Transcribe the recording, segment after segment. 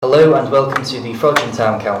Hello and welcome to the Frodsham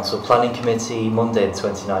Town Council Planning Committee, Monday the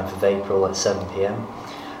 29th of April at 7 p.m.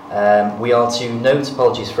 We are to note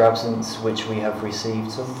apologies for absence, which we have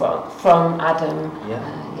received from Adam.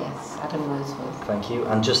 Yeah. Yes, Adam Wordsworth. Thank you.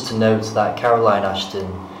 And just to note that Caroline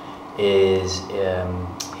Ashton is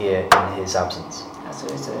here in his absence. As a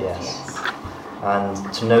reserve, yes.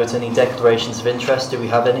 And to note any declarations of interest, do we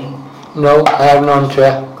have any? No, I have none,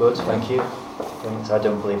 Chair. Good, thank you. Thanks. I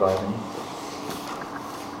don't believe I have any.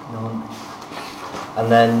 None.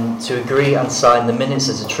 And then to agree and sign the minutes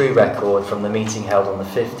as a true record from the meeting held on the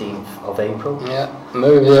 15th of April. Yeah,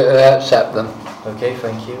 move that I accept them. Okay,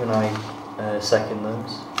 thank you, and I second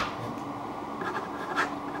those.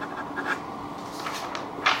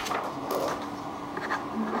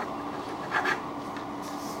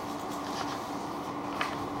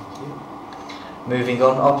 Moving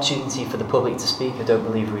on, opportunity for the public to speak. I don't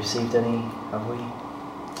believe we received any, have we?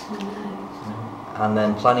 No. And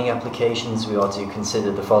then planning applications, we are to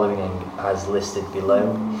consider the following as listed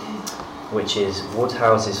below, which is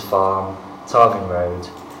Woodhouses Farm, Tarvin Road,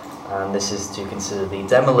 and this is to consider the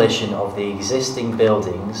demolition of the existing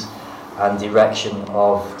buildings and erection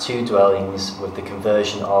of 2 dwellings with the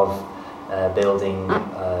conversion of building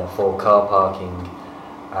for car parking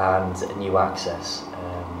and new access.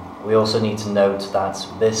 We also need to note that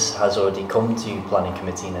this has already come to Planning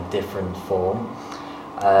Committee in a different form.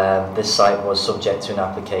 This site was subject to an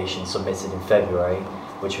application submitted in February,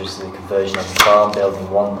 which was the conversion of the farm building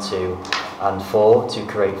 1, 2 and 4 to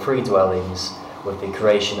create 3 dwellings with the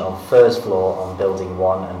creation of first floor on building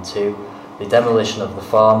 1 and 2, the demolition of the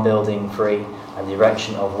farm building 3 and the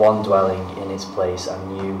erection of 1 dwelling in its place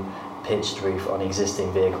and new pitched roof on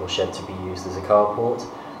existing vehicle shed to be used as a carport.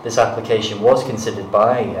 This application was considered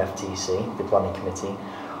by FTC, the Planning Committee,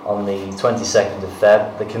 on the 22nd of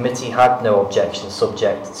Feb. The committee had no objections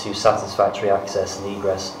subject to satisfactory access and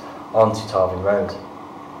egress onto Tarvin Road.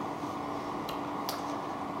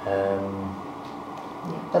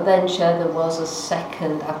 But then, Chair, there was a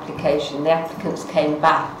second application. The applicants came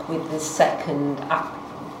back with the second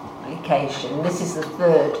application. This is the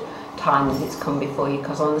third time that it's come before you,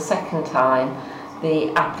 because on the second time,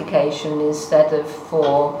 the application, instead of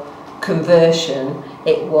for conversion,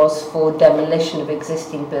 it was for demolition of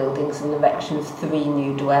existing buildings and erection of 3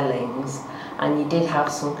 new dwellings. And you did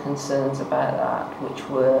have some concerns about that, which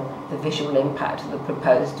were the visual impact of the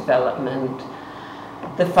proposed development,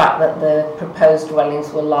 the fact that the proposed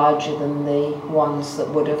dwellings were larger than the ones that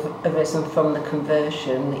would have arisen from the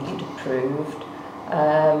conversion that you'd approved,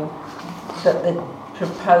 that the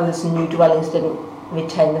proposed new dwellings didn't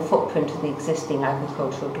retain the footprint of the existing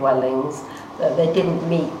agricultural dwellings, that they didn't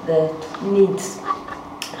meet the needs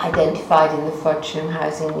identified in the Frodsham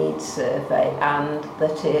Housing Needs Survey, and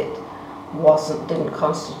that it didn't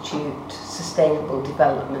constitute sustainable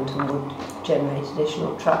development and would generate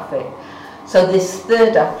additional traffic. So this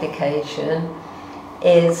third application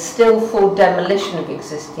is still for demolition of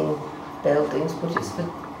existing buildings, but it's for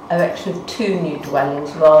erection of 2 new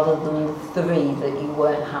dwellings rather than the 3 that you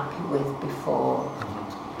weren't happy with before.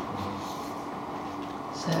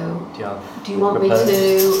 So, do you want me to,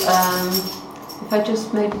 if I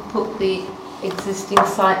just maybe put the existing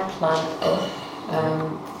site plan up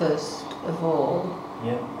first of all.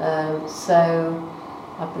 Yeah. So,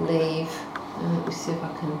 I believe, let me see if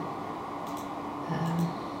I can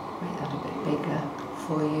make that a bit bigger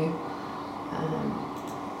for you.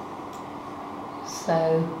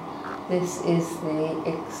 So, this is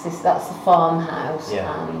that's the farmhouse,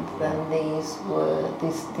 and then these are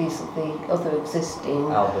the other existing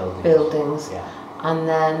buildings. Yeah. And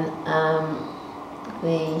then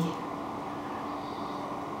the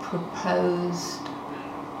proposed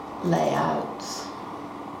layouts.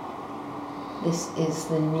 This is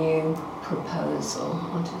the new proposal.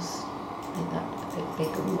 I'll just make that a bit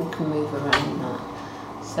bigger. We can move around that.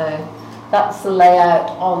 So that's the layout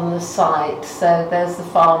on the site. So there's the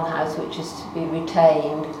farmhouse, which is to be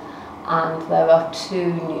retained, and there are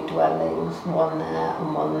 2 new dwellings, 1 there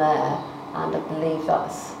and 1 there, and I believe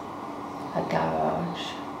that's a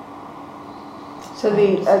garage. So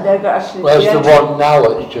they've actually. Where's the one now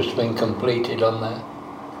that's just been completed on there?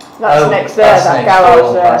 That's next there, that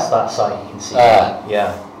garage there. That's that site you can see.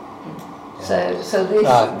 Yeah. So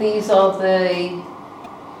these are the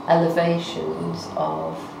elevations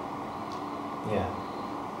of the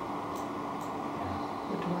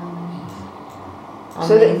dwellings.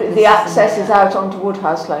 So the access is out onto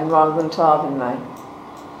Woodhouse Lane rather than Tarvin Lane?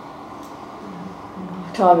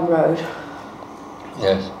 Tarvin Road?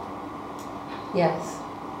 Yes. Yes.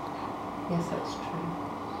 Yes, that's true.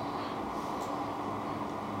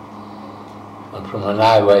 And from an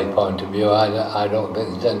highway point of view, I don't think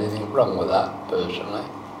there's anything wrong with that, personally.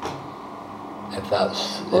 If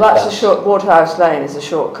that's... Well, that's a short, Woodhouse Lane is a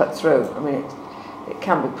shortcut through. I mean, it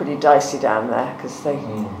can be pretty dicey down there, because they...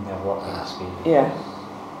 Yeah, what the speed? Yeah.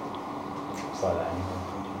 It's like that anyway.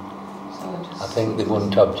 I think they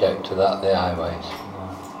wouldn't object to that, the highways.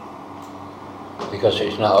 No. Because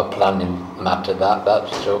it's not a planning matter,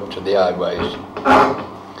 that's up to the highways.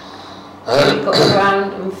 So you've got the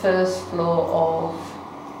ground and first floor of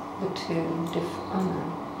the two different... Oh no.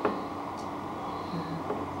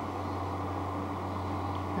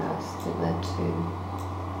 No, I think they're two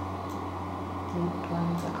linked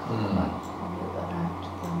ones. I can't quite work that out, to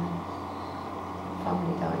be honest.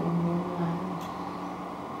 Family dining room lounge.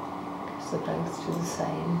 Guess they're both to the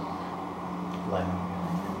same.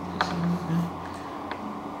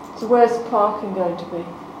 So where's the parking going to be?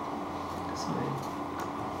 Sorry.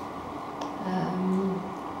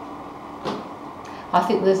 I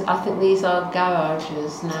think these are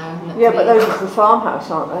garages now. Yeah, but those are the farmhouse,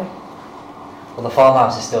 aren't they? Well, the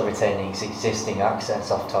farmhouse is still retaining its existing access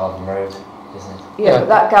off Tarvin Road, isn't it? Yeah, but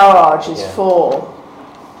that garage is for...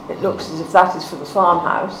 It looks as if that is for the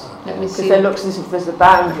farmhouse. Let me see. Because it looks as if there's a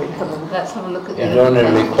boundary coming. Let's have a look at You'd the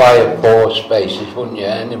only require 4 spaces, wouldn't you,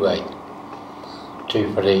 anyway?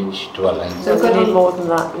 2 for each dwelling. So you need more than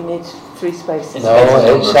that, you need 3 spaces. No,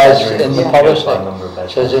 it says in the Yeah. policy. It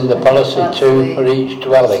says in the policy That's 2 for each That's the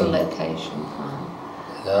dwelling. location plan.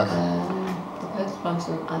 Yeah. The post plans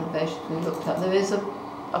and elevation we looked at. There is a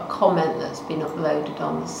comment that's been uploaded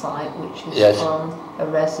on the site, which is Yes. from a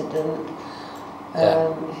resident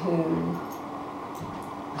who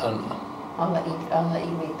And I'll let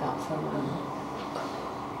you read that for a moment.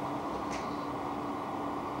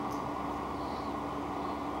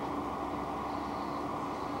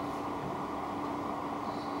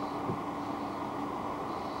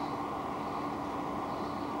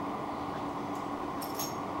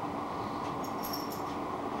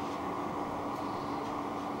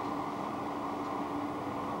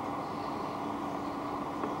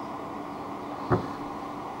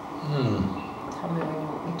 Tell me when you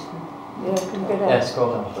want me to. Yeah, can you get Yeah, out? scroll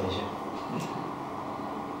down, please. Yeah.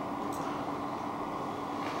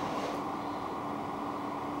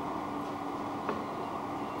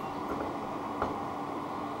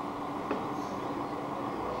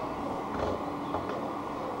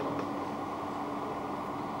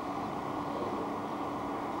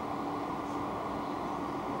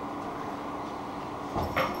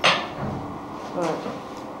 Right.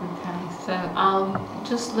 Okay, so I'll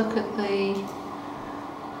just look at there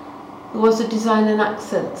was a design and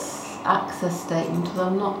access statement, and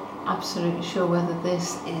I'm not absolutely sure whether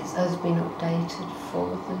this has been updated for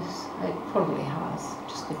this. It probably has.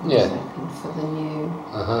 Just give me a second for the new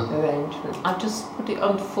arrangement. I've just put it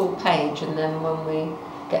on full page, and then when we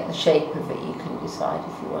get the shape of it, you can decide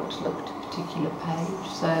if you want to look at a particular page.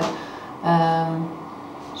 So,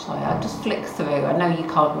 sorry, I'll just flick through. I know you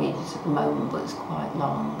can't read it at the moment, but it's quite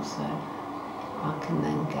long, so I can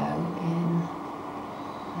then go in.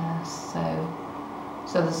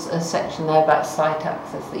 So there's a section there about site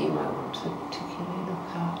access that you might want to particularly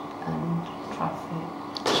look at, and traffic.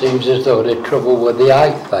 seems as though they're trouble with the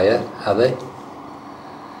height there, are they?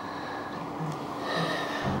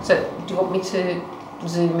 So do you want me to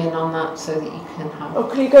zoom in on that so that you can have... Oh,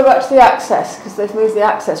 can you go back to the access? Because they've moved the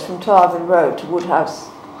access from Tarvin Road to Woodhouse.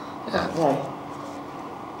 Yeah. There.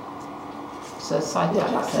 So site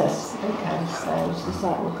Yeah, access. Okay, so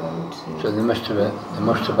we'll go to... So they must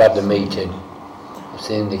have had a meeting. It's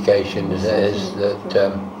the indication as it is that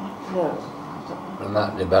No. from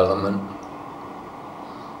that development.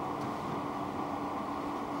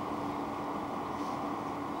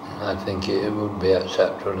 I think it would be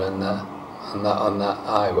acceptable in there, on that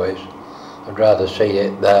highways. I'd rather see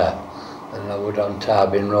it there than I would on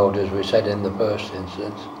Tarbin Road, as we said in the first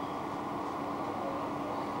instance.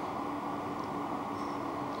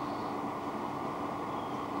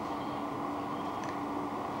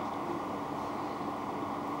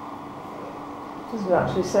 Doesn't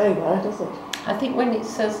actually say there, does it? I think when it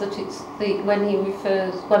says that it's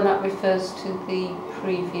when that refers to the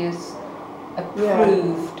previous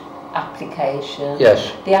approved application.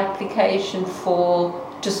 Yes. The application for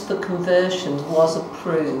just the conversions was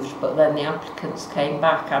approved, but then the applicants came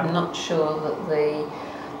back. I'm not sure that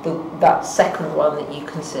that second one that you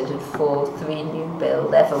considered for 3 new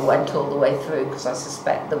build ever went all the way through, because I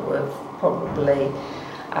suspect there were probably,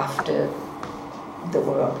 after there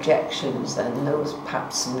were objections, then there was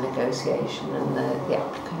perhaps some negotiation and the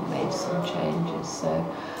applicant made some changes. So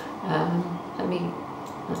let me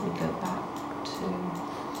go back to...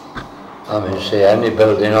 I mean, see, any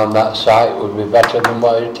building on that site would be better than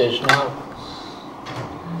what it is now.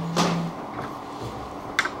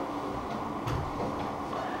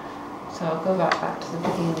 So I'll go back to the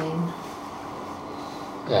beginning.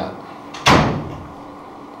 Yeah.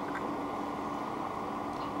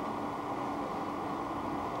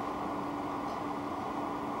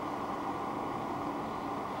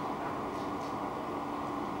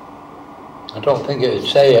 I don't think it would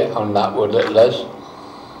say it on that, would it, Liz?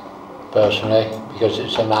 Personally, because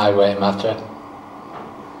it's an highway matter.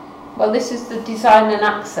 Well, this is the design and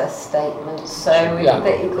access statement, so Yeah.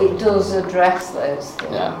 it does address those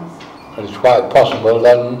things. Yeah. But it's quite possible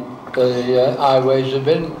then the highways have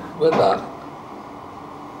been with that.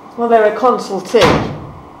 Well, they're a consultee.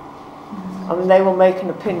 I mean, they will make an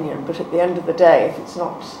opinion, but at the end of the day, if it's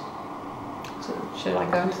not... So should I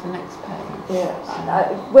go to the next page? Yeah.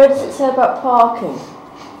 Where does it say about parking?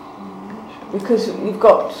 Because you've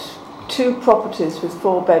got 2 properties with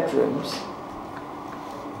 4 bedrooms.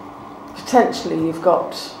 Potentially you've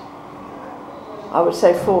got, I would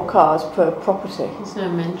say, 4 cars per property. There's no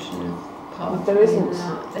mention of parking. There isn't.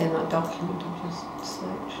 In that document. I've just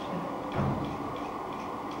searched it.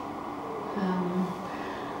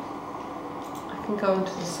 I can go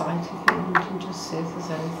onto the site if you want and just see if there's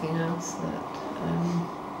anything else that.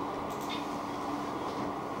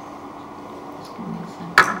 Just give me a second.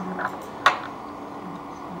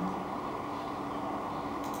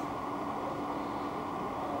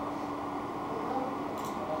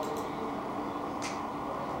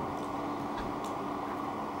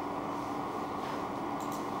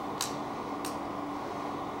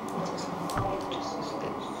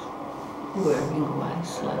 Whirring away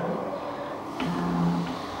slowly.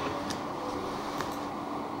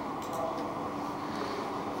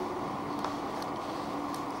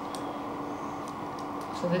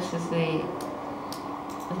 So this is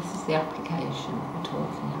the application we're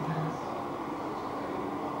talking about.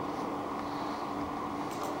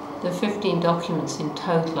 There are 15 documents in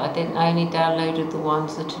total. I only downloaded the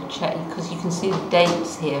ones that had checked, because you can see the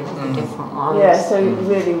dates here of the different ones. Yeah, so you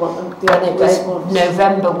really want them, the And it was up-to-date ones.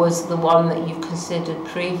 November was the one that you've considered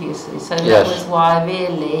previously, so Yes. that was why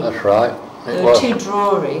really That's right. there were 2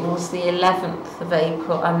 drawings, the 11th of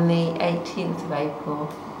April and the 18th of April.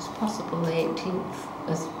 It's possible the 18th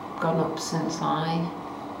has gone up since that's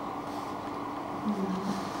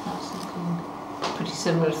looking pretty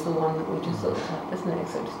similar to the one that we just looked at, isn't it?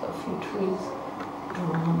 Except it's got a few trees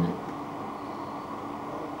drawn on it.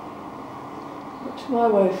 But to my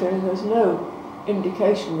way of feeling, there's no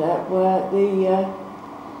indication there where the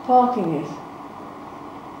parking is.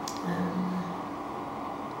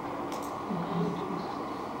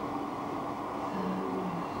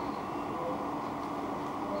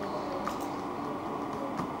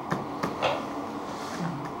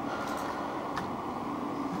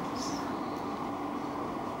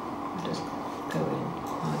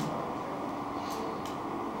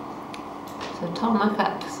 Tarmac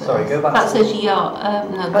access. Sorry, go back That to says yard.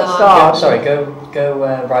 No, That's garden. Sorry, go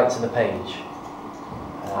right to the page.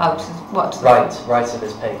 What? Right to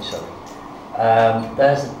this page. Sorry.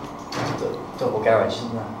 There's a double garage,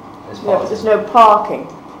 isn't there? Yeah, but there's no parking.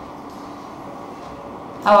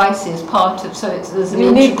 Oh, I see. It's part of. So there's an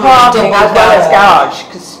You need integral parking double as well as garage,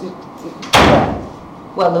 because...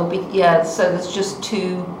 Well, there'll be So there's just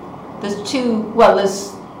 2. There's 2. Well,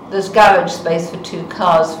 there's garage space for 2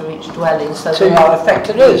 cars for each dwelling, so there are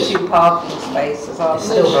effectively 2 parking spaces, aren't It's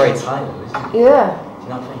there? still very tiny, though, isn't it? Yeah. Do you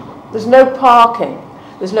not think? There's no parking.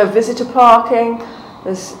 There's no visitor parking.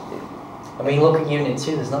 There's... I mean, look at Unit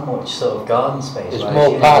 2, there's not much sort of garden space. There's right? more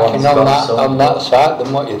Unit parking 1's on got some, on that site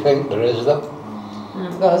than what you think there is, though.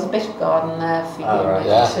 Well, there's a bit of garden there for right.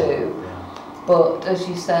 Unit 2, but as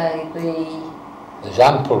you say, There's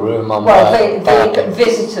ample room on the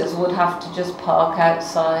visitors would have to just park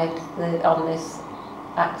outside on this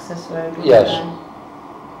access road. Yes.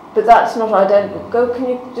 But that's not identical. Can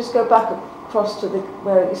you just go back across to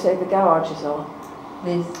where you say the garages are?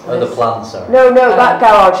 the plan, sorry. No, that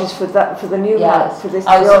garage is for the new Yes. house. For this.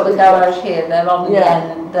 So the garage here, they're on the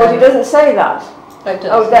end. But it doesn't say that. It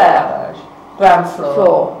does. Oh, there. Garage. Ground floor.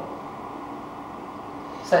 Floor.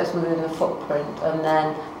 So it's within the footprint, and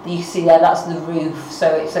then you see there, that's the roof. So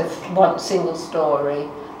it's one single story.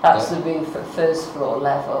 That's the roof at first floor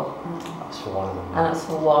level. That's for one of them. And that's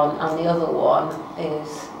for one, and the other one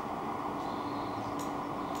is.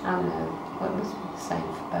 Oh no, it must be the same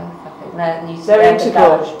for both. I think you see They're the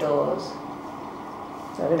integral. garage doors,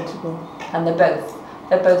 They're integral. and they're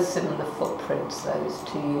both similar footprints. Those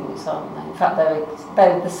 2 units, aren't they? In fact,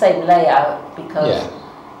 they're the same layout because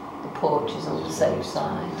the porch is on the same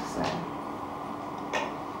side. So.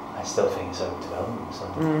 I still think it's overdevelopment. So.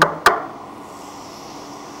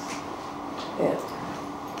 Yeah.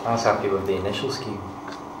 I was happy with the initial scheme,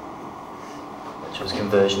 which was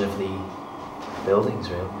conversion of the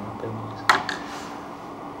buildings, really. Buildings.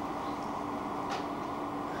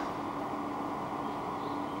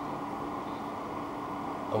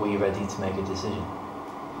 Are we ready to make a decision?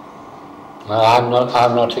 Well, I'm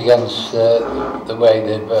not against the way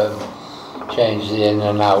they've changed the in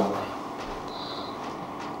and out.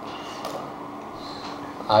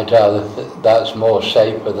 I'd rather that's more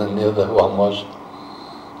safer than the other one was.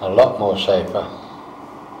 A lot more safer.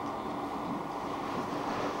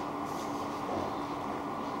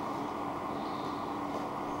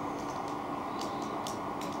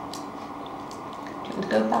 Do you want to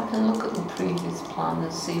go back and look at the previous plan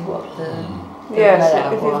and see what the Yes,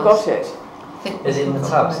 layout if you've was? got it. I think Is it in the we've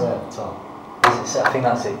tabs got there at the top? Is it, I think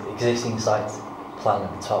that's it. Existing site plan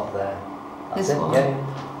at the top there. That's This it. one? Yeah.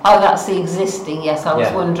 Oh, that's the existing. Yes, I was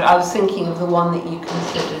Yeah. wondering. I was thinking of the one that you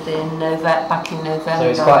considered in back in November. So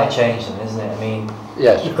it's quite a change then, isn't it? I mean,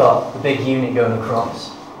 Yes. you've got the big unit going across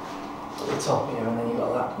at the top here, and then you've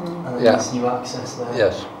got that, and then Yeah. this new access there,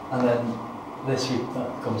 Yes. and then this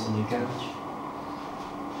that becomes the new garage.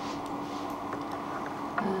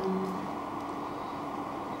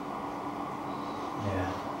 Yeah.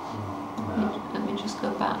 No. Let me just go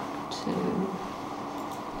back to.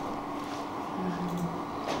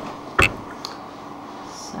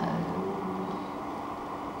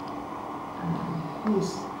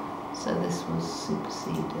 So this was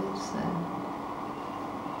superseded. So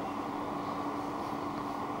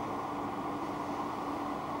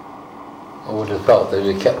I would have thought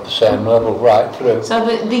they'd have kept the same level right through. so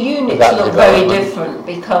the units That look very development. different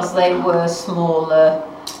because they were smaller.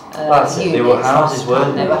 That's it, Units they were houses, last weren't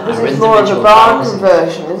time. they? They were They This were is more of a individual barn houses.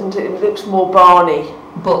 conversion, isn't it? It looks more barny.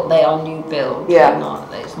 But they are new build. Yeah. They're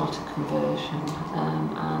not, it's not a conversion. And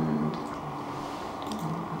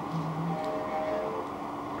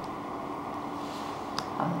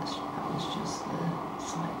that was just the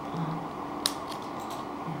site plan.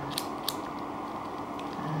 Yeah.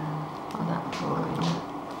 That drawing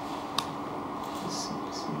was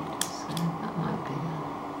superseded, so that might be the.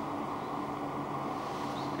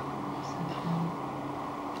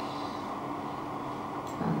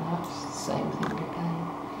 And that's the same thing again.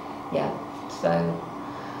 Yeah, so,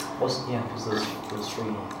 Yeah, because there's 3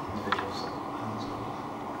 individuals houses.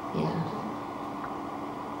 yeah.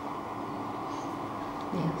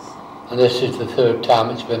 Yes. And this is the third time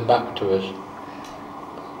it's been back to us.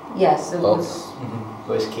 Yes, it Oh. was.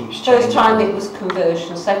 But it keeps changing. First time it was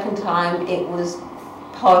conversion, second time it was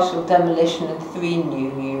partial demolition and 3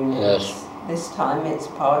 new units. Yes. This time it's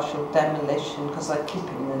partial demolition because they're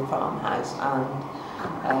keeping the farmhouse and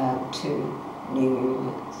 2 new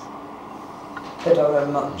units that are a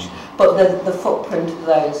much. But the footprint of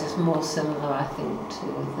those is more similar, I think, to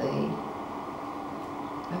the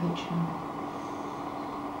original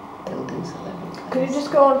buildings that they're replacing. Can you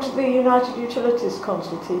just go on to the United Utilities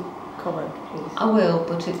consultee comment, please? I will,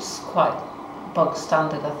 but it's quite bog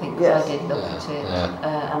standard, I think, 'cause Yes. I did look Yeah, at it,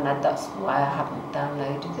 yeah. and that's why I haven't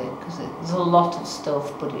downloaded it, because there's a lot of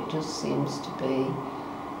stuff, but it just seems to be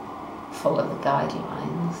full of the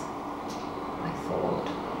guidelines, I thought.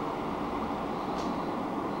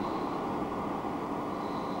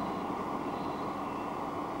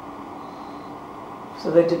 So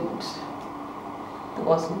they didn't. There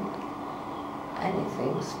wasn't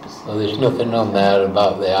anything specific. Well, there's nothing on there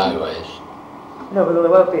about the highways. No, well,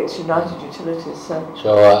 there won't be. It's United Utilities, so.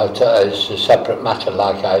 So it's a separate matter,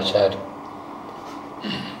 like I said.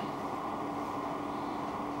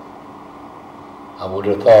 I would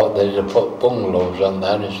have thought they'd have put bungalows on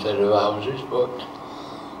there instead of houses, but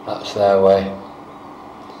that's their way.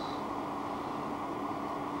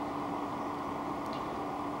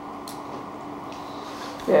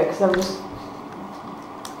 Yeah, because I'm just.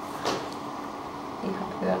 You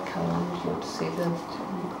happy with that, Caroline? Would you want to see the page?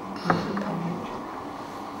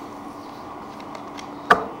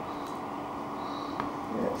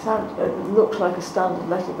 It looks like a standard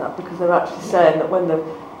letter, that, because they're actually saying that when the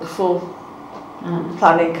full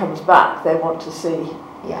planning comes back, they want to see.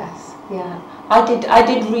 Yes, yeah. I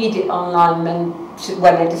did read it online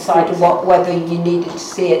when I decided whether you needed to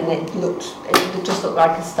see it, and it just looked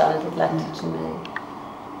like a standard letter to me.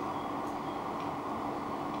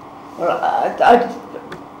 Well,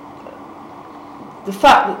 the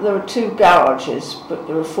fact that there are 2 garages, but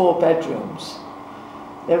there are 4 bedrooms,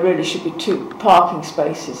 there really should be 2 parking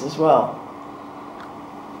spaces as well.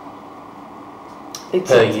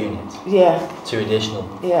 Per unit. Yeah. 2 additional.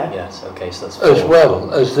 Yeah. Yes. Okay. So that's 4. As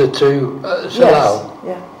well as the 2 Yes. allowed.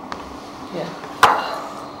 Yeah. Yeah.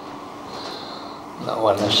 Not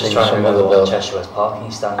when I Just see trying to some remember other what buildings. Cheshire West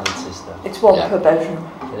parking standards is though. It's one Yeah. per bedroom.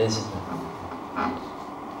 It is, isn't it?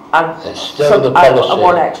 And It's still the and policy.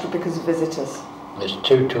 one extra because of visitors. It's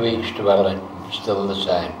 2 to each dwelling, still the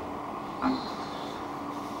same.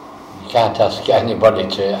 You can't ask anybody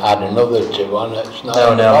to add another 2 on, it's not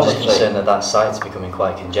No, in the I'm just policy. concerned that that site's becoming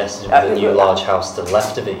quite congested with the new yeah. large house to the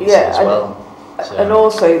left of it, you see, Yeah, as and- well. So, And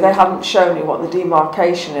also, they haven't shown you what the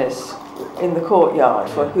demarcation is in the courtyard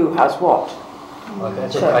for Yeah. who has what.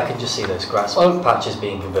 I can just see those grass patches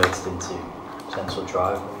being converted into central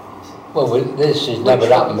driveway. You see. Well, this has never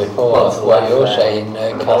happened before, Well, to the what left you're there. saying,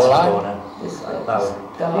 That's the Caroline. corner. This That was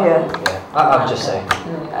would- garden. Yeah, I'm just saying.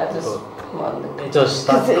 I just well, It does,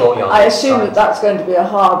 that Because courtyard. I is assume tight. that that's going to be a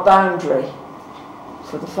hard boundary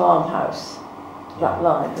for the farmhouse, that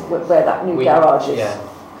line, where that new garage is. Yeah,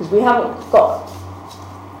 Because we haven't got,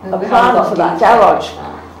 we a haven't plan got for that detail garage. like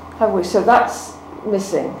that. have we? So that's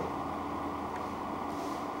missing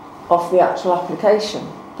off the actual application,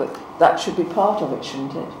 but that should be part of it,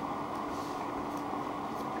 shouldn't it?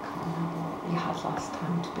 You had last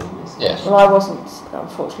time, to be honest. Yes. Well, I wasn't,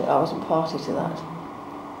 unfortunately, I wasn't party to that.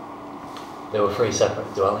 there were 3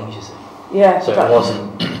 separate dwellings, you see. Yeah, So but it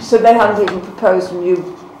wasn't. so they hadn't even proposed a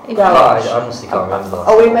new If garage. I honestly can't remember the last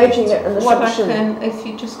Are we time making did it an What I assumption? can, if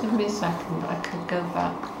you just give me a second, I could go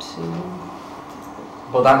back to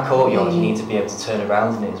But that courtyard, you need to be able to turn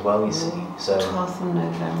around in it as well, you see. So 12th of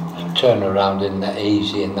November. Turn around in that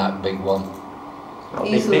easy in that big one.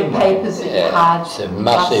 These big are the one. papers that you had. It's a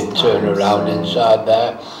massive last time, turnaround so inside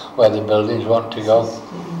there where the buildings want to go. this is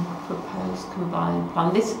the proposed combined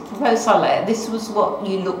plan. This proposed site layout, this was what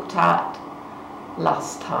you looked at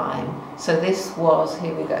last time. So this was,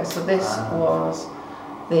 here we go, so this was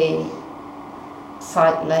the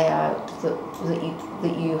site layout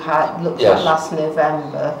that you had looked Yes. at last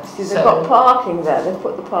November. See, they've got parking there, they've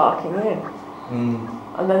put the parking in.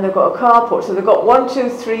 And then they've got a carport, so they've got 1, 2,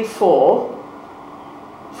 3, 4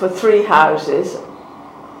 for 3 houses.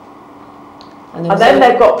 And And then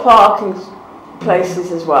they've got parking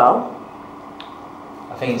places as well.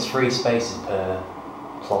 I think it's 3 spaces per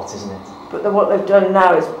plot, isn't it? But then what they've done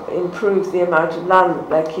now is improve the amount of land that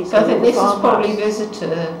they're keeping so I think in the this is farmhouse. probably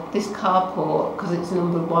visitor, this carport, because it's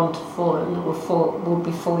numbered 1 to 4, and there would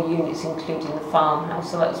be 4 units including the farmhouse,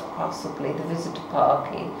 so that's possibly the visitor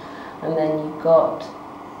parking. And then you've got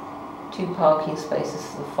 2 parking spaces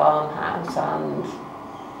for the farmhouse and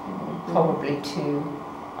probably 2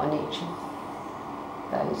 on each of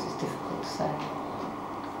those. It's difficult to say.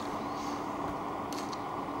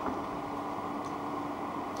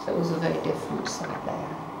 So it was a very different site there.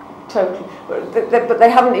 Totally. But they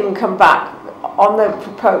haven't even come back on the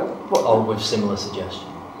proposed. Or with similar suggestion.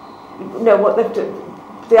 No, what they've done,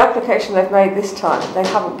 the application they've made this time, they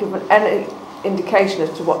haven't given any indication as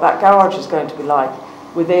to what that garage is going to be like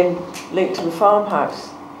within linked to the farmhouse.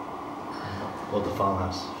 Or the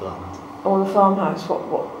farmhouse, for that matter. Or the farmhouse, what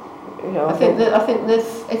you know. I think that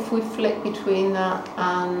if we flick between that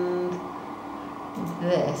and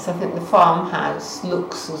this, I think the farmhouse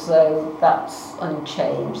looks as though that's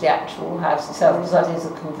unchanged, the actual house itself, because that is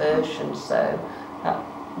a conversion, so that,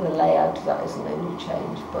 the layout of that isn't only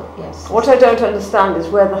changed, but yes. What I don't understand is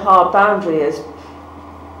where the hard boundary is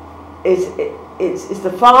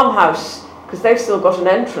the farmhouse, because they've still got an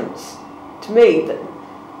entrance. To me,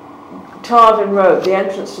 Tarvin Road, the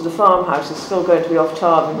entrance to the farmhouse is still going to be off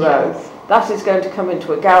Tarvin Road. Yes. That is going to come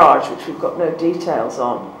into a garage, which we've got no details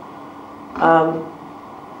on.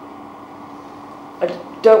 I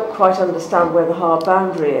don't quite understand where the hard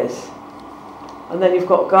boundary is. And then you've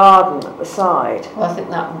got garden at the side. Well, I think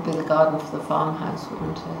that would be the garden for the farmhouse,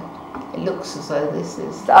 wouldn't it? It looks as though this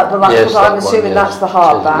is... That's Yes, what I'm that one, assuming yes. that's the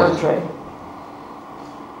hard It is, yes. boundary.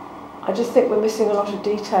 I just think we're missing a lot of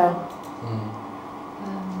detail.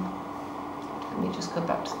 Let me just go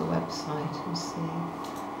back to the website and see.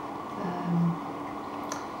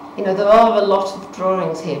 You know, there are a lot of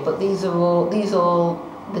drawings here, but these all,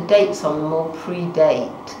 the dates on them all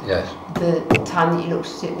predate Yes. the time that you looked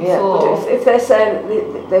at it before. Yeah, but if they're saying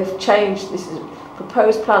that they've changed, this is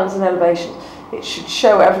proposed plans and elevations, it should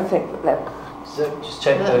show everything that they're... So just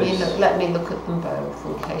check let me those. look at them both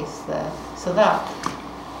in case they're... So that...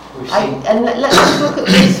 We've seen. And let's just look at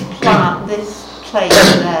this plan, this place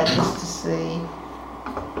there, just to see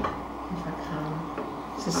if I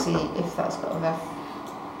can, to see if that's got a reference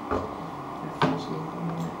number on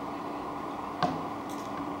it.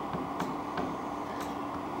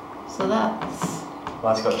 So that's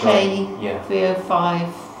Well, that's got K yeah, 305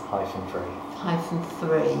 -3.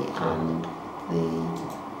 -3 and the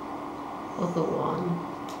other one.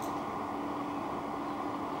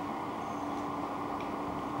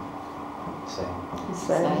 It's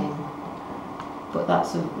the same. But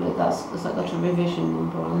has that got a revision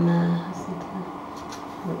number on there, hasn't it?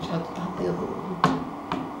 Which had the other one.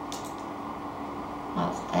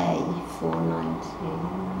 That's A419.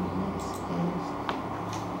 This is.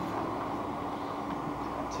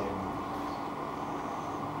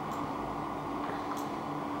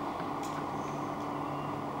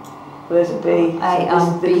 There's a B. A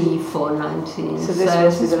and B419. So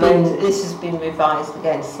this has been revised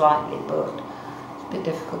again slightly, but it's a bit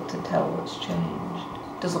difficult to tell what's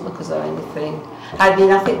changed. Doesn't look as though anything. I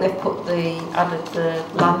mean, I think they've added the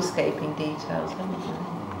landscaping details, haven't they?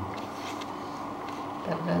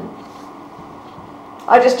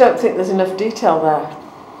 I just don't think there's enough detail there.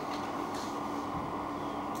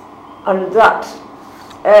 And that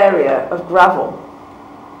area of gravel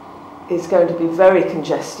is going to be very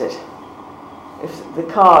congested if the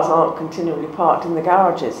cars aren't continually parked in the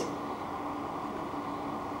garages.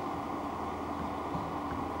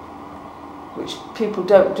 Which people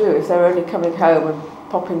don't do if they're only coming home and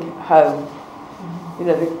popping home. You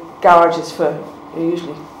know, the garages are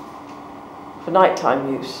usually for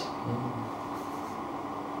nighttime use.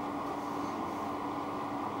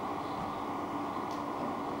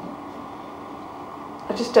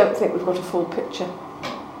 I just don't think we've got a full picture.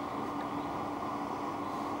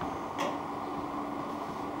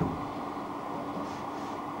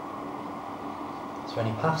 Is there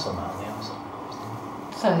any paths on that on the outside?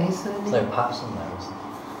 Sorry, There's no paths on there, is there?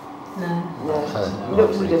 No. It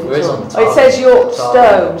looks as if There is on it's the it says York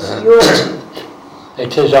Stones. York.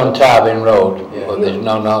 It is on Tarbin Road, Yeah. but there's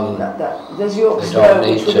none on. There's York They don't Stone,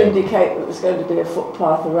 need which would to. indicate that there's going to be a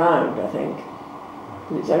footpath around, I think.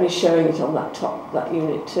 And it's only showing it on that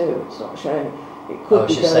unit too. It's not showing. It could I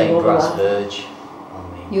was be just going saying all grass around. verge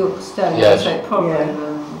on the... York Stone, Yes. so it probably Yeah.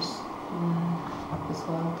 runs as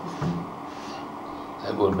well, doesn't it?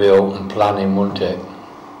 It would be open planning, wouldn't it?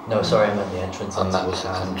 No, sorry, I meant the entrance On onto that Wood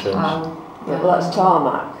House. entrance. Yeah, well, that's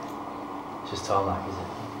tarmac. It's just tarmac, is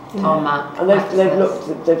it? Tarmac. And they've access.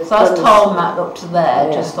 looked. They've So that's done tarmac up to there,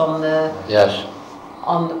 Yeah. just on the Yes, Yeah.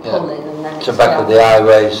 pull-in, and then it's the back of the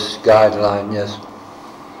highways guideline, yes.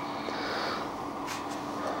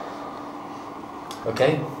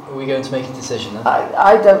 Okay, are we going to make a decision then?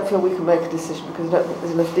 I don't feel we can make a decision because I don't think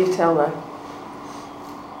there's enough detail there.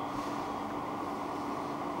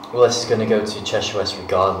 Well, this is going to go to Cheshire West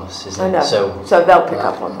regardless, isn't I it? know. So they'll pick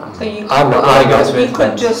up on that. So you I'm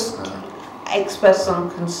could just express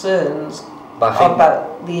some concerns But I think,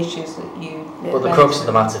 about the issues that you. but the crux of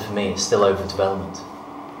the matter for me is still overdevelopment.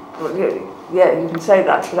 Well, yeah, you can say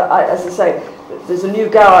that, but as I say, there's a new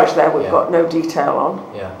garage there we've Yeah. got no detail on.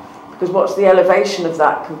 Yeah. Because what's the elevation of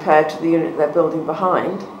that compared to the unit they're building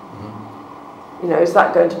behind? Mm-hmm. You know, is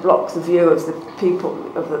that going to block the view of the people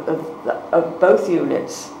of both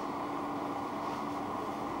units?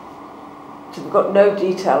 So we've got no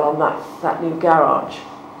detail on that new garage.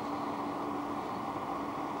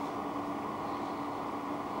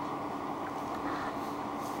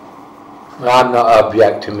 I'm not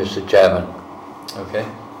objecting, Mr. Chairman. Okay.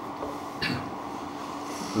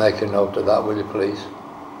 Make a note of that, will you please?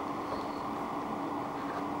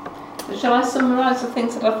 Shall I summarise the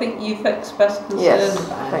things that I think you've expressed concern Yes,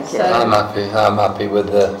 about? thank you. So, I'm happy with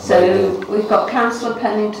the... so we've got Councillor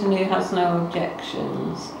Pennington who has no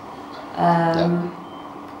objections.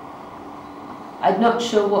 I'm not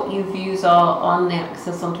sure what your views are on the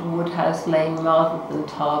access onto Woodhouse Lane rather than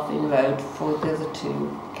Tarvin Road for the other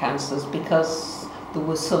two councillors, because there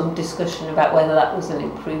was some discussion about whether that was an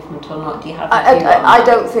improvement or not. Do you have a view on I that?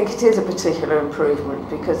 don't think it is a particular improvement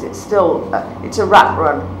because it's still it's a rat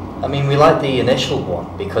run. I mean, we like the initial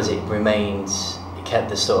one because it kept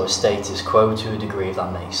the sort of status quo to a degree, if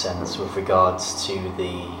that makes sense, with regards to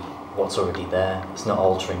what's already there. It's not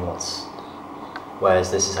altering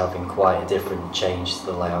whereas this is having quite a different change to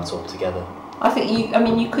the layout altogether. I think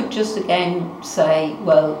you could just again say,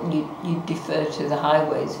 well, you defer to the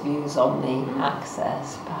highways views on the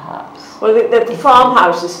access, perhaps. Well, the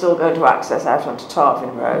farmhouse is still going to access out onto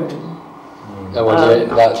Tarvin Road.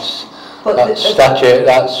 That's statute,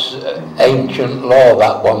 that's ancient law,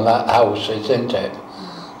 that house, isn't it?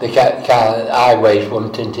 The highways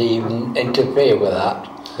wanting to even interfere with that.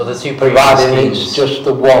 But the two previous Providing it's schemes, just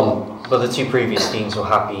the one. but the two previous schemes were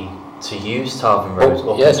happy to use Tarvin Road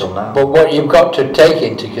up Yes, until now. but what you've got to take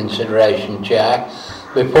into consideration, Chair,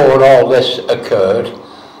 before all this occurred,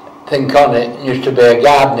 think on it, used to be a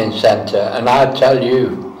gardening centre, and I tell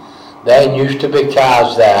you, there used to be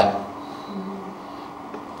cars there.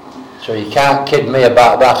 So you can't kid me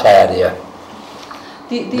about that area.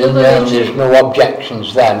 There's no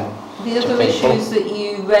objections then. The other issues that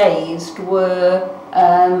you raised were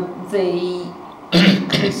The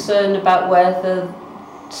concern about whether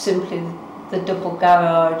simply the double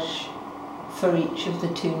garage for each of the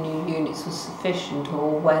 2 new units was sufficient,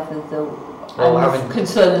 or whether I'm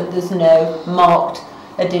concerned that there's no marked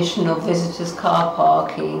additional visitors car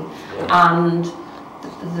parking. And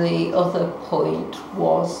the other point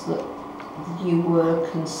was that you were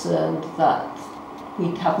concerned that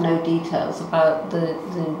we'd have no details about the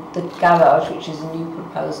garage, which is a new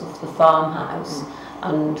proposal for the farmhouse,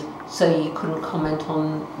 and so you couldn't comment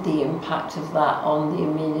on the impact of that on the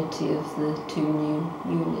amenity of the 2 new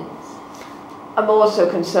units. I'm also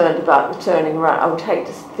concerned about the turning around. I would hate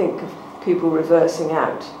to think of people reversing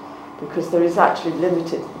out, because there is actually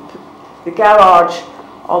limited. The garage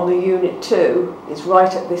on the unit 2 is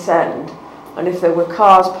right at this end, and if there were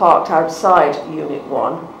cars parked outside unit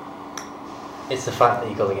 1, it's the fact that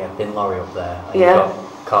you've got to get a bin lorry up there, and yeah, you've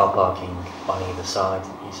got car parking on either side,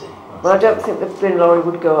 you see. Well, I don't think the bin lorry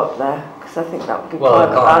would go up there, because I think that would be well,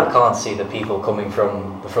 private. I can't see the people coming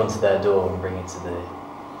from the front of their door and bring it to the...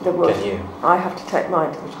 There would. Can you? I have to take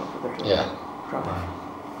mine to the top of the door. Yeah. Right.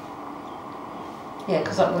 Yeah,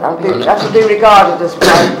 because that That would be... has to be regarded as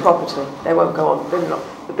private property. They won't go on the bin lorry.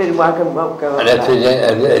 The bin wagon won't go up And if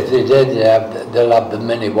there. they did, they'll have the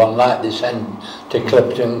mini one like they send to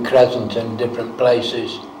Clifton, Crescent and different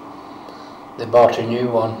places. They bought a new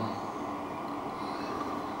one.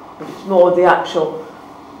 But it's more the actual,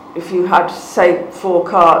 if you had, say, 4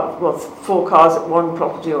 cars at one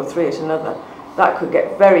property or 3 at another, that could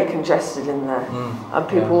get very congested in there, and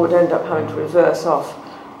people would end up having to reverse off.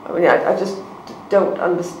 I mean, I just don't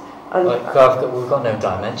understand. We've got no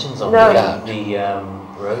dimensions on the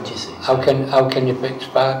road, you see. How can you fix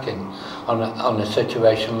parking on a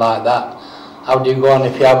situation like that? How do you go on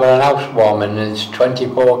if you have an housewarming and there's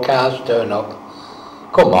 24 cars turn up?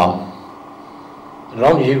 Come on.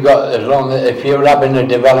 If you're having a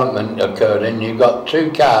development occurring, you've got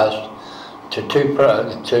 2 cars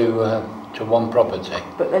to one property.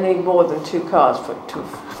 But they need more than 2 cars for a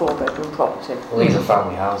 4-bedroom property. Well, these are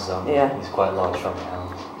family houses, aren't they? Yeah. These are quite large family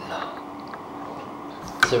houses.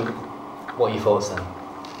 So, what are your thoughts then?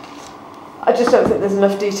 I just don't think there's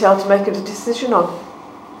enough detail to make a decision on.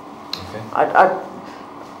 Okay. I'd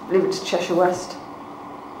leave it to Cheshire West.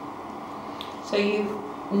 So you,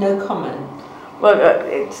 no comment? Well,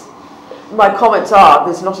 my comments are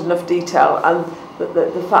there's not enough detail, and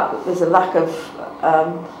the fact that there's a lack of...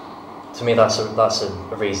 to me, that's a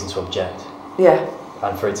reason to object. Yeah.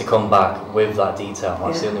 And for it to come back with that detail,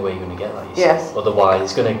 that's the only way you're going to get that, you see. Yes. Otherwise,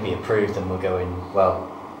 it's going to be approved and we're going, well,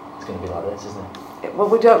 it's going to be like this, isn't it? Well,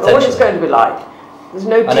 we don't know what it's going to be like. There's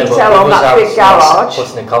no I know, detail on that big garage.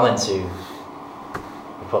 Putting a comment to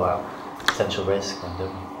put out potential risk, then, don't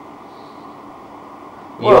you?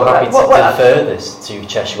 You're happy to defer this to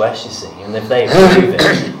Cheshire West, you see, and if they approve it,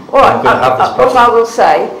 well, I'm going to have this problem. What I will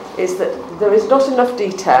say is that there is not enough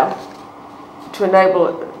detail to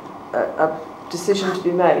enable a decision to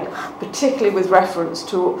be made, particularly with reference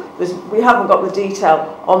to we haven't got the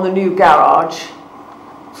detail on the new garage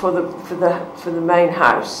for the main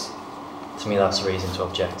house. To me, that's a reason to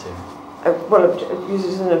object to. Well, use it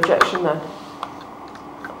as an objection then,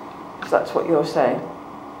 if that's what you're saying.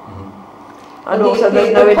 Mm-hmm. And also,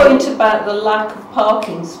 the point about the lack of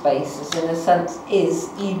parking spaces, in a sense, is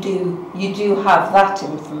you do have that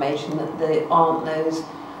information that there aren't those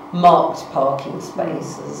marked parking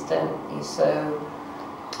spaces, don't you? So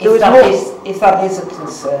if that is a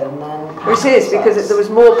concern, then it is, because there was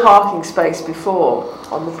more parking space before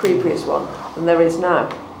on the previous one than there is now.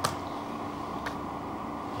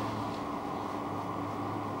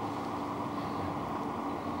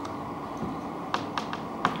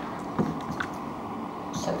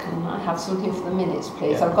 So can I have something for the minutes,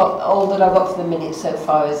 please? Yeah. I've got all that I've got for the minutes so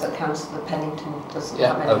far is that Councillor Pennington doesn't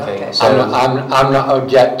have any objection. So I'm not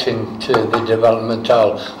objecting to the development at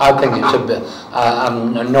all. I think it's a bit.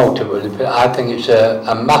 I'm notable. I think it's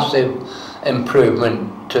a massive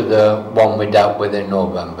improvement to the one we dealt with in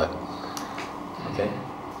November. Okay.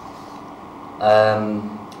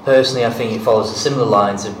 Personally, I think it follows the similar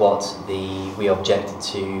lines of what we objected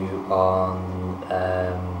to on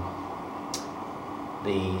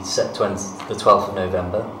the 12th of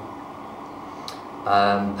November.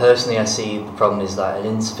 Personally, I see the problem is that an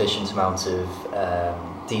insufficient amount of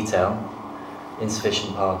detail,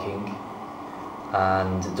 insufficient parking,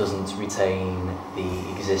 and it doesn't retain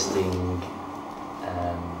the existing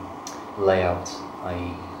layout,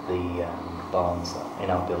 i.e. the barns in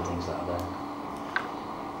our buildings that are there.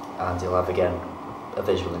 And it'll have, again, a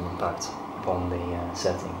visual impact upon the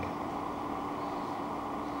setting.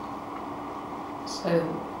 So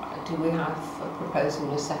Do we have a proposer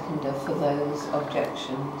and a seconder for those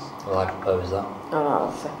objections? Well, I propose that.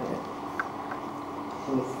 I'll second it.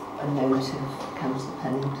 With a note of Councillor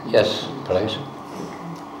Pennington? Yes, please.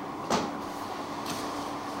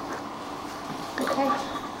 Okay.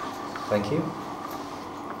 Thank you.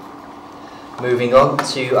 Moving on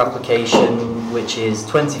to application which is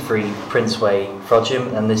 23 Prince Way,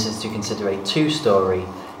 Frodsham, and this is to consider a 2-storey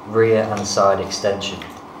rear and side extension,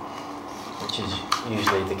 which is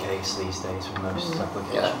usually the case these days with most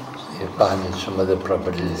applications. Yeah, you find in some of the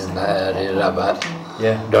properties in that area have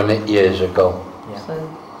Yeah. done it years ago. Yeah. So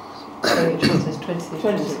which one says 23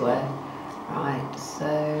 Prince Way? Right,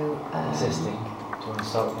 so... Existing. Do you want to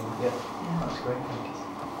start with? Yeah. That's great, thank you.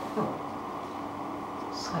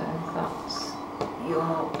 So that's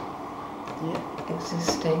your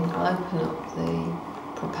existing. I'll open up the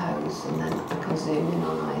proposed and then I can zoom in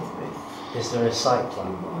on either if Is there a site you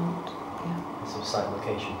plan? want. Yeah. Is there a site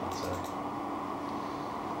location?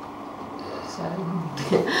 So hang on.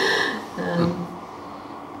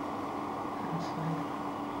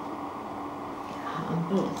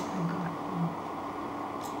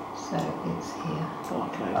 So it's here.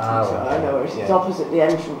 Okay. Ah, I know where it is. It's opposite the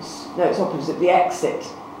entrance. No, it's opposite the exit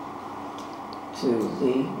to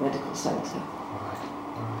the medical centre.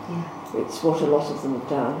 Yeah. It's what a lot of them have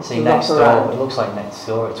done. See to next wrap door, around. it looks like next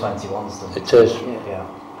door at 21's done. It is. Yeah. Yeah.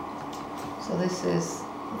 So this is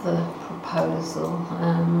the proposal.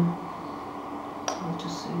 I'll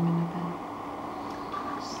just zoom in a bit.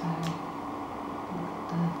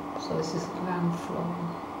 So this is the ground floor.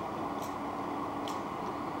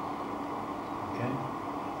 Okay.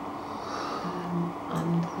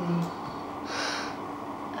 And the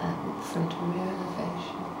front and rear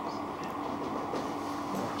elevations.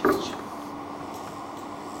 Just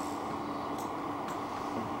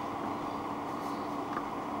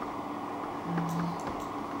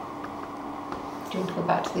do you want to go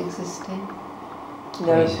back to the existing?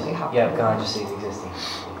 No. Please. we have Yeah, to. can I just see the existing,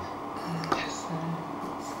 please? So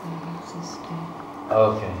it's the existing.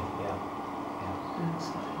 Oh, okay, yeah. Oh,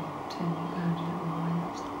 sorry, turn it round a little while.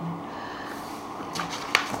 That's the one.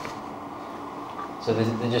 So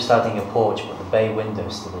they're just adding a porch, but the bay window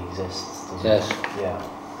still exists, doesn't Yes. it? Yeah.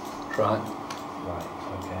 Right. Right,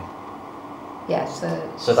 okay. Yeah,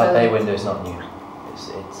 So that bay window is not new. It's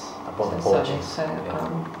above the sorry, porches. so yeah.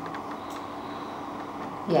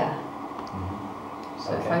 Yeah. Mhm.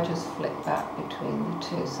 So if Okay. I just flick back between the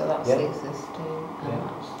two, so that's Yeah. the existing and Yeah.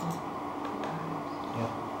 that's the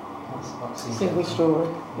proposed. That's easy. Single story.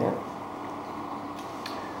 Yeah.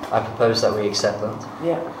 I propose that we accept that.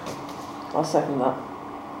 Yeah. I'll second that.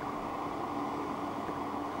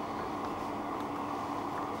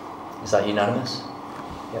 Is that unanimous?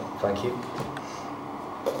 Yep, thank you.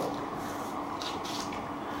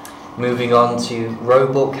 Moving on to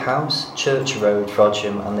Roebuck House, Church Road,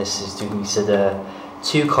 Frodsham, and this is to consider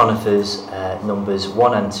 2 conifers, numbers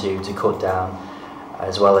 1 and 2 to cut down,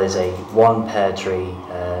 as well as a 1 pear tree,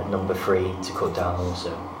 number 3 to cut down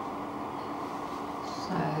also.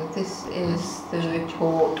 So this is the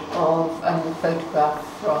report of and the photograph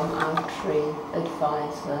from our tree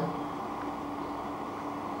advisor.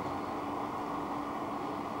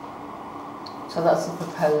 So that's the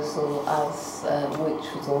proposal as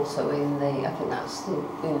which was also in the, I think that's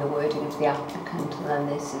in the wording of the applicant, and then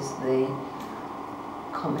this is the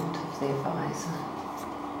comment of the advisor.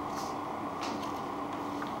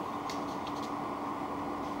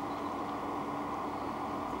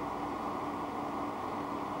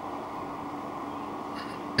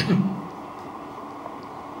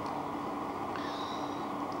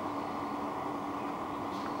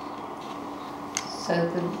 So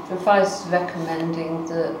the advice is recommending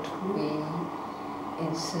that we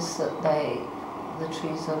insist that the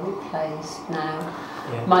trees are replaced now.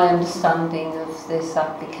 Yeah. My understanding of this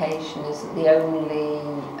application is that the only,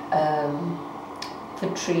 for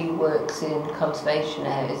tree works in conservation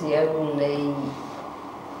areas, the only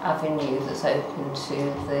avenue that's open to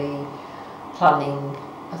the planning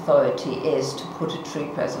authority is to put a tree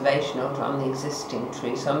preservation order on the existing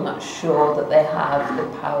tree. So I'm not sure that they have the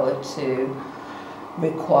power to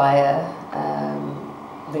require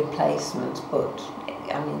replacements, but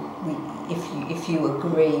I mean, if you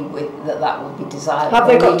agree with that would be desirable. Have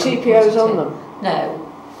they got we can put TPOs it on in. them? No.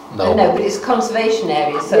 No. No, but it's conservation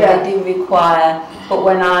areas, so Yeah. they do require. But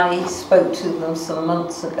when I spoke to them some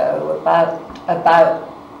months ago about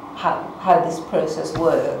how this process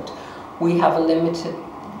worked, we have a limited.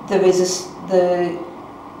 There is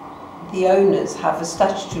the owners have a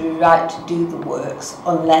statutory right to do the works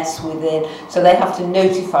unless within. So they have to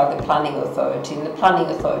notify the planning authority, and the planning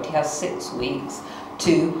authority has 6 weeks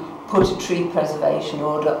to put a tree preservation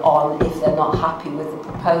order on if they're not happy with the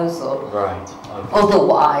proposal. Right. Okay.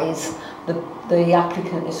 Otherwise, the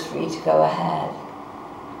applicant is free to go ahead.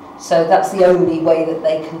 So that's the only way that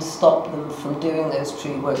they can stop them from doing those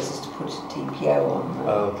tree works, is to put a TPO on them.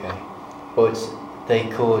 Okay. But they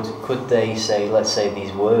could they say, let's say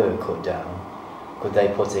these were cut down, could they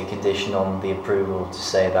put a condition on the approval to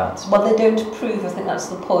say that? Well, they don't approve, I think that's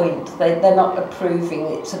the point. They're not approving,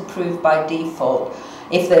 it's approved by default.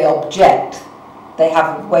 If they object, they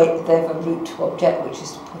have a route to object, which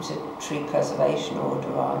is to put a tree preservation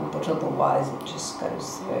order on, but otherwise it just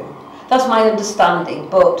goes through. That's my understanding,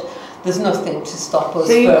 but there's nothing to stop us.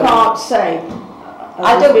 So you from... can't say,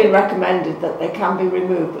 I it's been recommended that they can be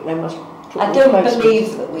removed, but they must put I don't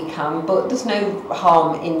believe that we can, but there's no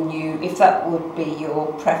harm in you, if that would be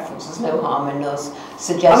your preference, there's no harm in us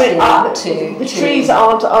suggesting that to... The trees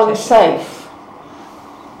aren't unsafe.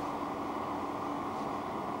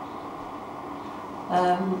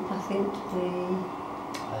 I think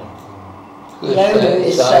the owner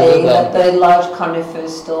is saying that the large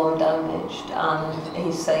conifers storm damaged, and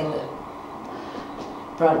he's saying that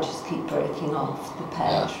branches keep breaking off the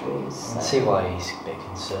pear trees. I can see why he's a bit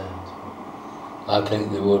concerned. I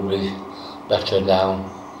think they would be better down.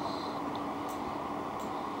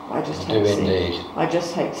 I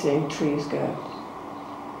just hate seeing trees go,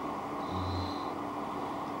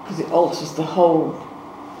 because it alters the whole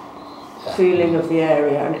feeling of the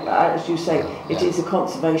area, and as you say, it is a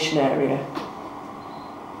conservation area.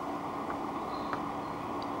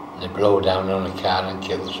 They blow down on a car and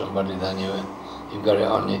kill somebody, then you've got it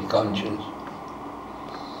on your conscience.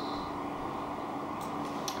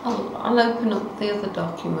 I'll open up the other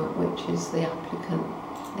document, which is the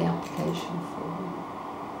application form,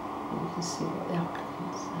 and you can see what the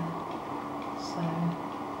applicant said.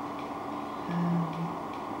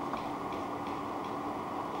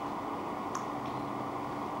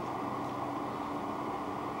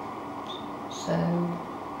 So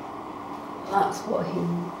that's what he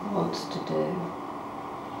wants to do.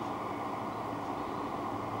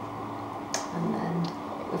 And then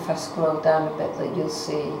if I scroll down a bit, that you'll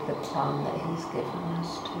see the plan that he's given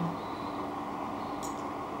us to.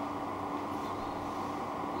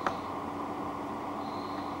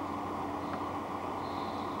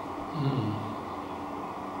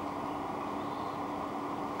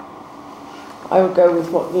 I would go with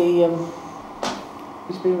what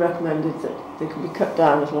it's been recommended, that they can be cut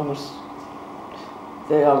down as long as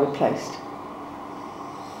they are replaced.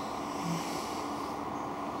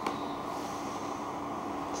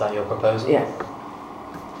 Is that your proposal? Yeah.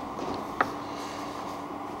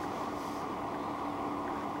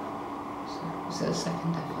 Is there a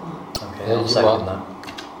second for that? Okay, Yeah, I'll second that.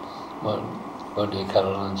 What do you,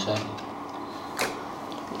 Caroline, say?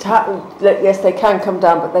 Yes, they can come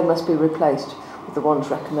down, but they must be replaced with the ones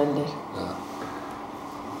recommended.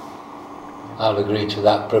 I'll agree to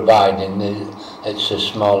that, providing it's a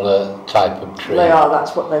smaller type of tree. They are,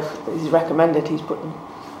 that's what he's recommended, he's put them.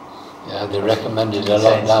 Yeah, they recommended a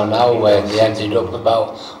lot down our way, and they ended up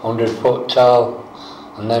about 100 foot tall,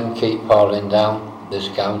 and then keep falling down. This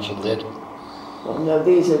council did. Well, no,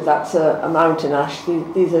 that's a mountain ash.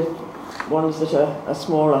 These are ones that are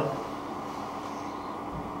smaller.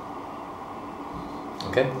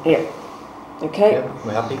 Okay. Yeah. Okay. Yep,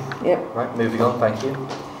 we're happy? Yep. Right, moving on, thank you.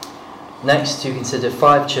 Next, to consider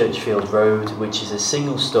 5 Churchfield Road, which is a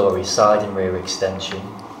single-storey side and rear extension.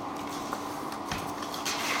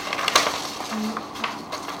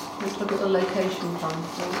 Let's look at the location plan,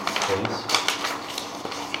 please.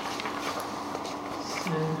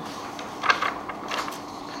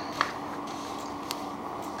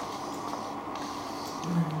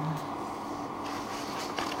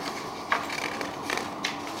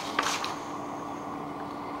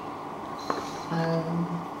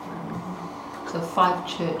 So 5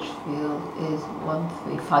 Churchfield is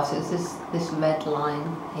 135. So it's this red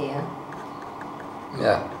line here.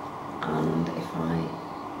 Yeah. And if I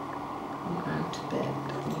come out a bit,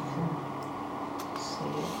 you can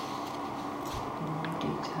see it in more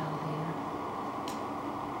detail here.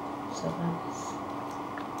 So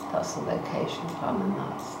that's the location plan, and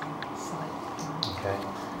that's the site plan. Okay.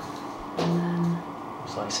 And then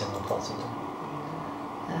Looks like similar plots, isn't it?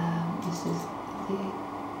 this is the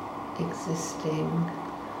existing.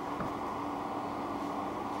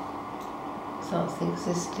 So that's the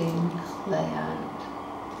existing layout,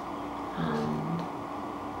 and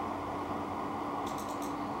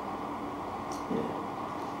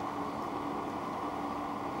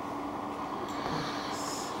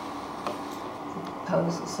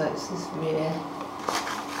proposal, so it's this rear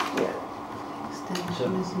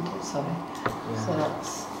extension, isn't it? Sorry. Yeah. So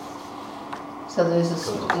that's So there is it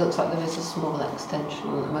looks like there is a small extension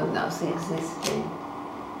at the moment. That's the existing.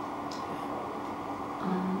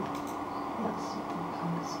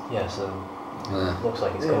 Yeah, so looks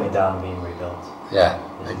like it's coming down and being rebuilt. Yeah,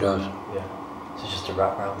 it does. Yeah. So it's just a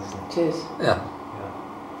wrap round, isn't it? It is. Yeah.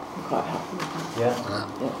 I'm quite happy with that.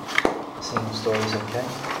 Yeah. Single stories, okay.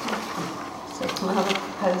 So can I have a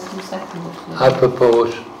proposal second? I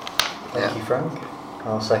propose. Thank you, Frank.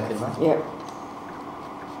 I'll second that. Yeah.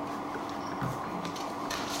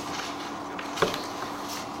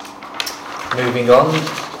 Moving on,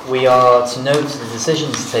 we are to note the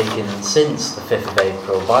decisions taken since the 5th of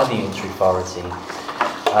April by the Unitary Authority,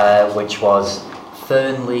 which was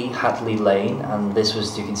Fernley Hatley Lane, and this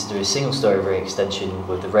was to consider a single-storey rear extension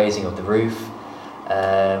with the raising of the roof,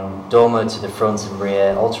 dormer to the front and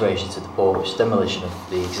rear, alteration to the porch, demolition of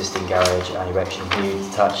the existing garage and erection of new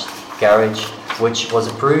detached garage, which was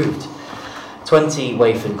approved. 20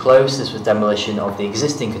 Wayford Close, this was demolition of the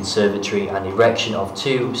existing conservatory and erection of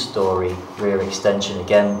 2-storey rear extension,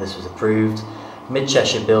 again this was approved. Mid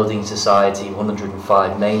Cheshire Building Society,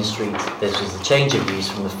 105 Main Street, this was the change of use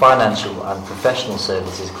from the financial and professional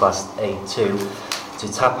services class A2 to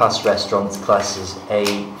tapas restaurant classes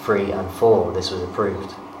A3 and 4, this was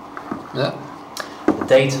approved. Yeah. The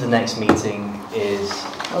date of the next meeting is...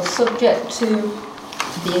 Well, subject to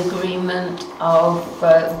the agreement of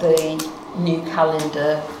the new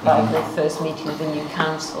calendar by the first meeting of the new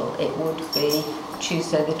council, it would be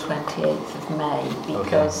Tuesday the 28th of May,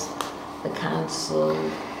 because the council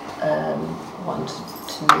wanted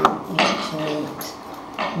to meet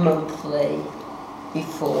monthly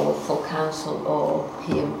before full council or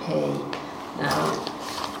P&P now,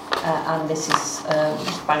 and this is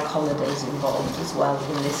bank holidays involved as well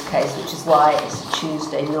in this case, which is why it's a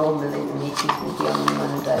Tuesday. Normally the meetings will be on a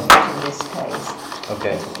Monday, but in this case it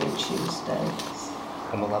will be Tuesdays.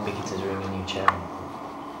 And will that be considering a new chairman?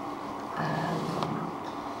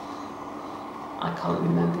 I can't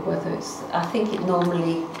remember whether it's. I think it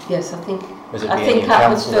normally. Yes, I think. I think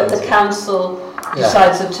happens that the council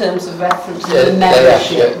decides the terms of reference and the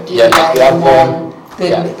membership, and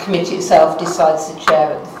then the committee itself decides the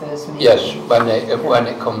chair at the first meeting. Yes, when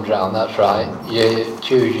it comes round, that's right. You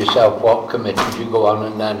choose yourself what committees you go on,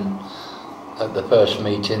 and then at the first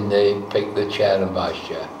meeting they pick the chair and vice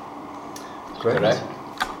chair. Great. Correct?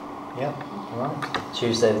 Yeah. Right.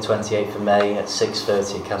 Tuesday the 28th of May at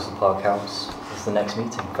 6:30 at Castle Park House is the next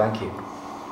meeting. Thank you.